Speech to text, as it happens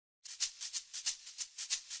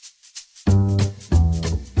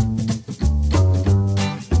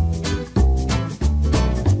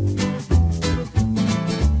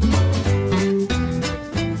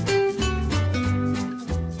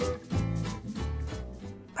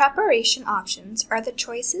Preparation options are the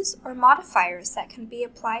choices or modifiers that can be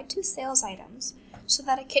applied to sales items so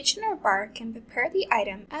that a kitchen or bar can prepare the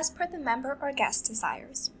item as per the member or guest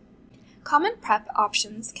desires. Common prep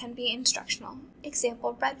options can be instructional,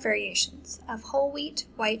 example bread variations of whole wheat,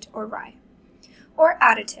 white, or rye, or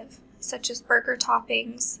additive, such as burger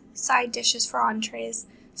toppings, side dishes for entrees,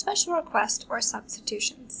 special requests, or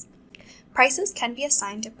substitutions. Prices can be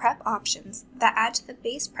assigned to prep options that add to the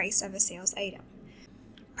base price of a sales item.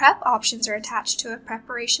 Prep options are attached to a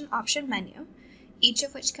preparation option menu, each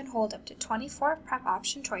of which can hold up to 24 prep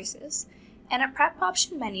option choices, and a prep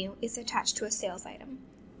option menu is attached to a sales item,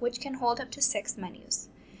 which can hold up to 6 menus.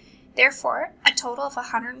 Therefore, a total of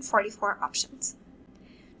 144 options.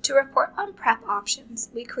 To report on prep options,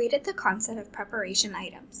 we created the concept of preparation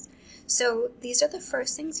items. So these are the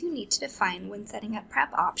first things you need to define when setting up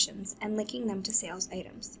prep options and linking them to sales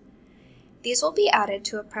items. These will be added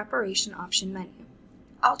to a preparation option menu.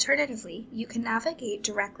 Alternatively, you can navigate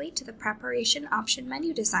directly to the preparation option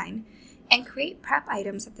menu design and create prep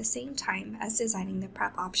items at the same time as designing the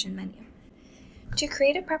prep option menu. To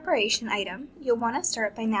create a preparation item, you'll want to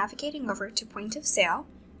start by navigating over to Point of Sale,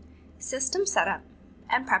 System Setup,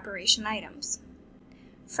 and Preparation Items.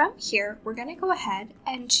 From here, we're going to go ahead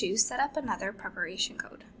and choose Set up another preparation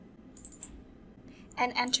code,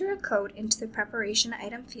 and enter a code into the preparation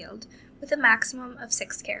item field with a maximum of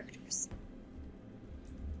 6 characters.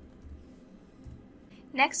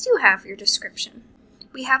 Next, you have your description.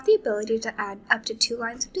 We have the ability to add up to 2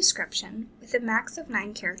 lines of description with a max of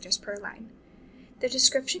 9 characters per line. The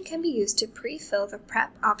description can be used to pre-fill the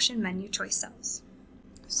prep option menu choice cells.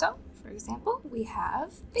 So, for example, we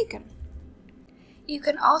have bacon. You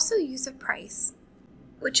can also use a price,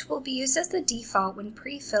 which will be used as the default when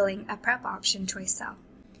pre-filling a prep option choice cell.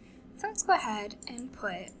 So let's go ahead and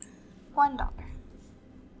put $1.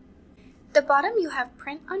 The bottom you have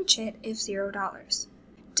print on chit if $0.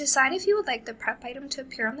 Decide if you would like the prep item to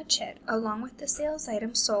appear on the chit along with the sales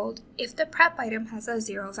item sold if the prep item has a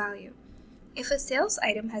 0 value. If a sales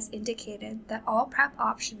item has indicated that all prep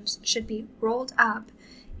options should be rolled up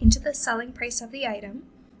into the selling price of the item,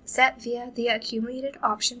 set via the accumulated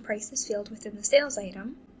option prices field within the sales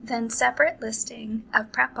item, then separate listing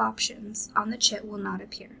of prep options on the chit will not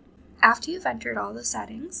appear. After you've entered all the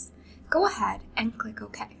settings, go ahead and click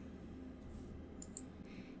OK.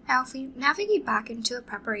 Now if we navigate back into a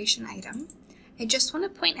preparation item, I just want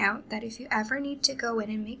to point out that if you ever need to go in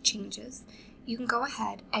and make changes, you can go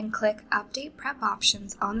ahead and click Update Prep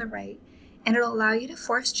Options on the right, and it'll allow you to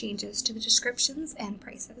force changes to the descriptions and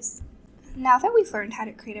prices. Now that we've learned how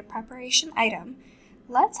to create a preparation item,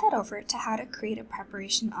 let's head over to how to create a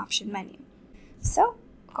preparation option menu. So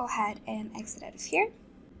go ahead and exit out of here,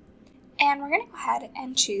 and we're going to go ahead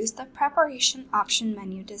and choose the preparation option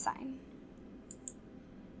menu design.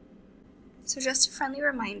 So just a friendly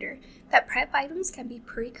reminder that prep items can be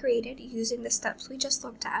pre-created using the steps we just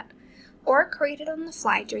looked at, or created on the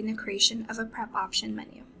fly during the creation of a prep option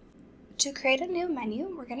menu. To create a new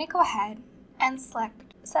menu, we're going to go ahead and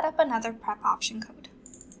select Set up another prep option code,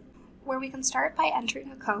 where we can start by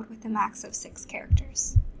entering a code with a max of 6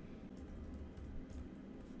 characters.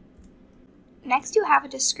 Next, you have a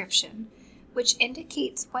description, which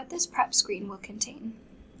indicates what this prep screen will contain.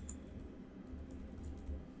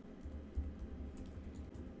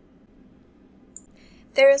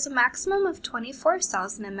 There is a maximum of 24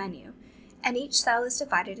 cells in a menu, and each cell is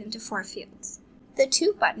divided into 4 fields. The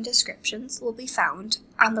 2 button descriptions will be found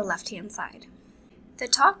on the left-hand side. The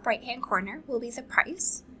top right-hand corner will be the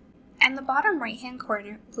price, and the bottom right-hand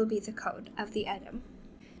corner will be the code of the item.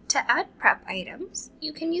 To add prep items,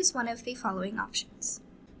 you can use one of the following options.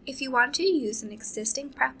 If you want to use an existing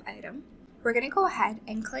prep item, we're going to go ahead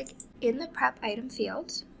and click in the prep item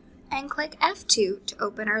field, and click F2 to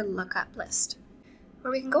open our lookup list,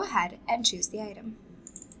 where we can go ahead and choose the item.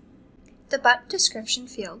 The button description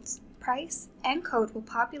fields, price, and code will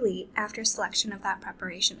populate after selection of that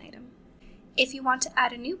preparation item. If you want to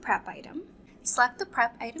add a new prep item, select the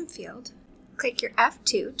prep item field, click your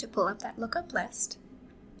F2 to pull up that lookup list,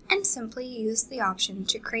 and simply use the option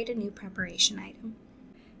to create a new preparation item.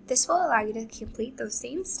 This will allow you to complete those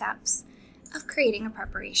same steps of creating a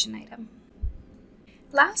preparation item.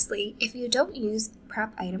 Lastly, if you don't use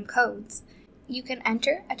prep item codes, you can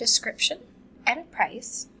enter a description and a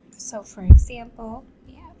price. So for example,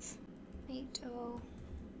 we have tomato,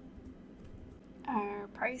 our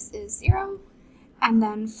price is 0, and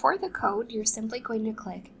then for the code, you're simply going to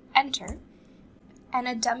click enter, and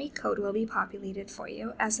a dummy code will be populated for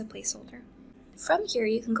you as a placeholder. From here,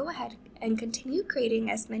 you can go ahead and continue creating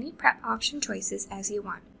as many prep option choices as you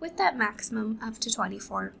want, with that maximum up to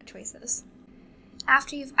 24 choices.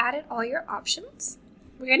 After you've added all your options,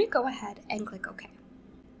 we're going to go ahead and click OK.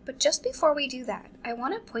 But just before we do that, I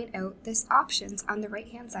want to point out this options on the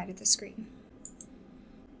right-hand side of the screen.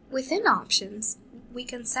 Within options, we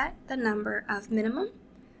can set the number of minimum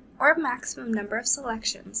or maximum number of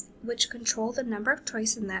selections, which control the number of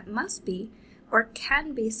choices that must be or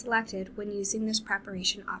can be selected when using this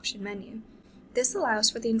preparation option menu. This allows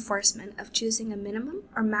for the enforcement of choosing a minimum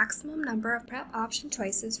or maximum number of prep option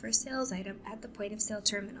choices for a sales item at the point of sale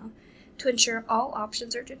terminal to ensure all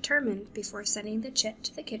options are determined before sending the chit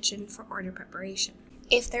to the kitchen for order preparation.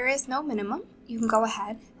 If there is no minimum, you can go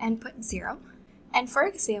ahead and put 0. And for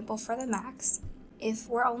example, for the max, if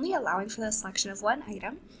we're only allowing for the selection of one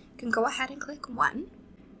item, you can go ahead and click 1.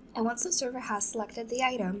 And once the server has selected the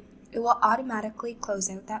item, it will automatically close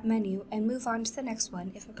out that menu and move on to the next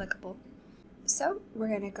one if applicable. So I'm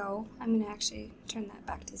going to actually turn that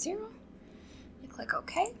back to 0. You click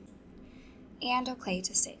OK, and OK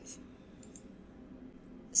to save.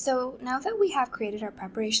 So now that we have created our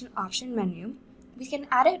preparation option menu, we can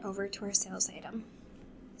add it over to our sales item.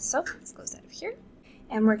 So let's close out of here,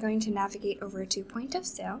 and we're going to navigate over to Point of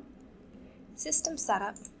Sale, System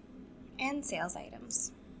Setup, and Sales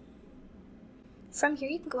Items. From here,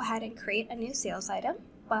 you can go ahead and create a new sales item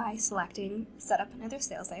by selecting Set up another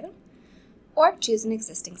sales item, or choose an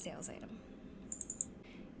existing sales item.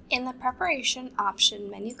 In the Preparation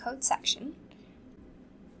Option Menu Code section,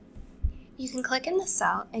 you can click in the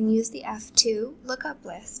cell and use the F2 lookup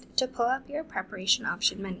list to pull up your preparation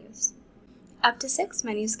option menus. Up to 6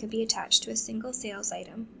 menus can be attached to a single sales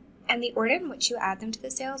item, and the order in which you add them to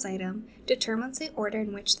the sales item determines the order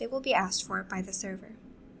in which they will be asked for by the server.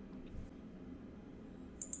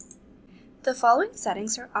 The following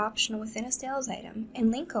settings are optional within a sales item and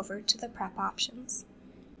link over to the prep options.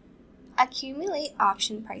 Accumulate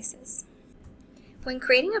option prices. When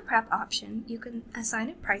creating a prep option, you can assign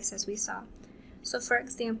a price as we saw. So for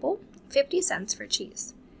example, 50 cents for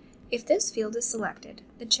cheese. If this field is selected,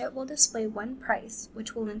 the chit will display one price,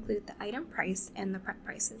 which will include the item price and the prep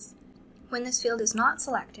prices. When this field is not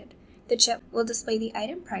selected, the chit will display the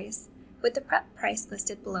item price with the prep price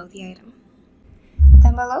listed below the item.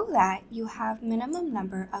 Then below that, you have minimum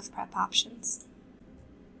number of prep options.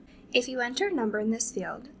 If you enter a number in this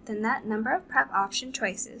field, then that number of prep option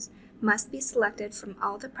choices must be selected from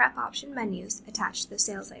all the prep option menus attached to the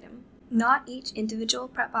sales item, not each individual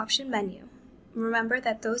prep option menu. Remember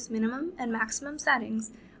that those minimum and maximum settings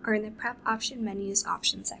are in the prep option menus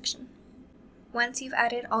option section. Once you've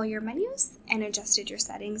added all your menus and adjusted your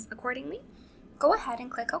settings accordingly, go ahead and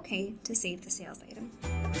click OK to save the sales item.